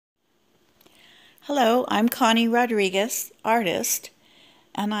Hello, I'm Connie Rodriguez, artist,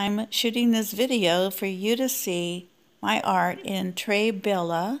 and I'm shooting this video for you to see my art in Tre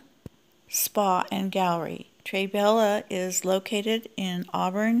Bella Spa and Gallery. Tre Bella is located in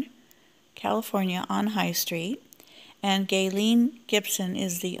Auburn, California on High Street, and Gayleen Gibson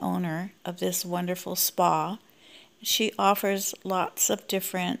is the owner of this wonderful spa. She offers lots of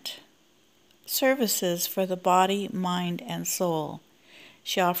different services for the body, mind, and soul.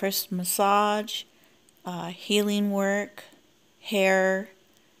 She offers massage, healing work, hair,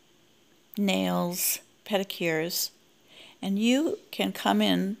 nails, pedicures, and you can come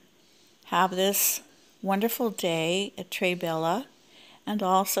in, have this wonderful day at Tre Bella, and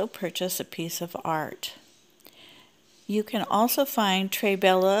also purchase a piece of art. You can also find Tre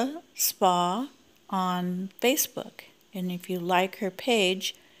Bella Spa on Facebook, and if you like her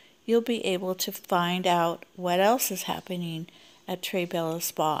page, you'll be able to find out what else is happening at Tre Bella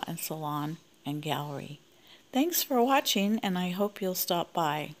Spa and Salon and Gallery. Thanks for watching, and I hope you'll stop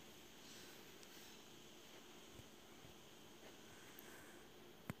by.